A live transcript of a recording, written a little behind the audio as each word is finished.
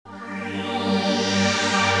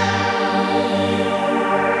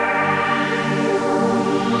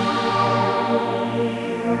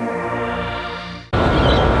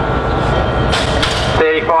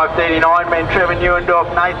39 men, Trevor Neuendorf,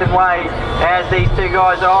 Nathan Way, as these two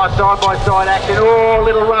guys are side by side action. Oh,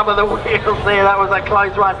 little rub of the wheels there, that was a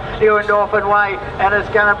close one, Neuendorf and Way, and it's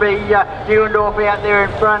going to be Neuendorf out there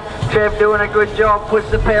in front. Trev doing a good job, puts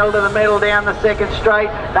the pedal to the metal down the second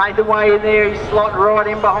straight. Nathan Way in there, he's slotting right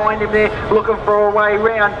in behind him there, looking for a way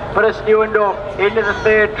round, but it's Neuendorf into the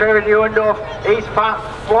third. Trevor Neuendorf, he's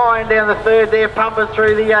flying down the third there, pumping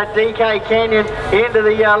through the DK Canyon into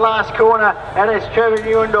the last corner, and it's Trevor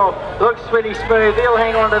Neuendorf. Looks pretty smooth, he'll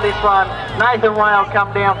hang on to this one. Nathan Way will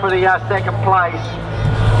come down for the second place.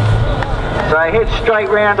 So head straight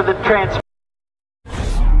round to the trans.